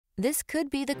This could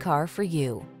be the car for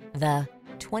you. The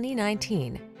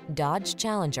 2019 Dodge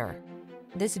Challenger.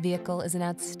 This vehicle is an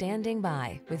outstanding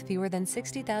buy with fewer than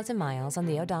 60,000 miles on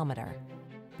the odometer.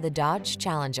 The Dodge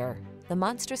Challenger, the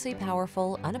monstrously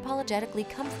powerful, unapologetically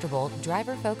comfortable,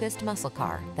 driver-focused muscle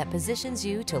car that positions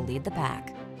you to lead the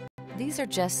pack. These are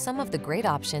just some of the great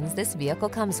options this vehicle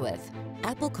comes with: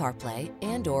 Apple CarPlay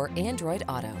and/or Android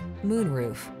Auto,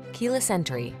 moonroof, keyless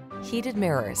entry, heated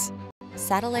mirrors,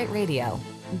 satellite radio,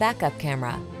 backup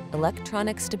camera,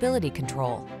 electronic stability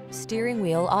control, steering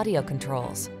wheel audio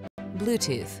controls,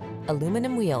 Bluetooth,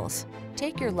 aluminum wheels.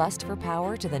 Take your lust for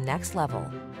power to the next level.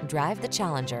 Drive the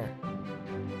Challenger.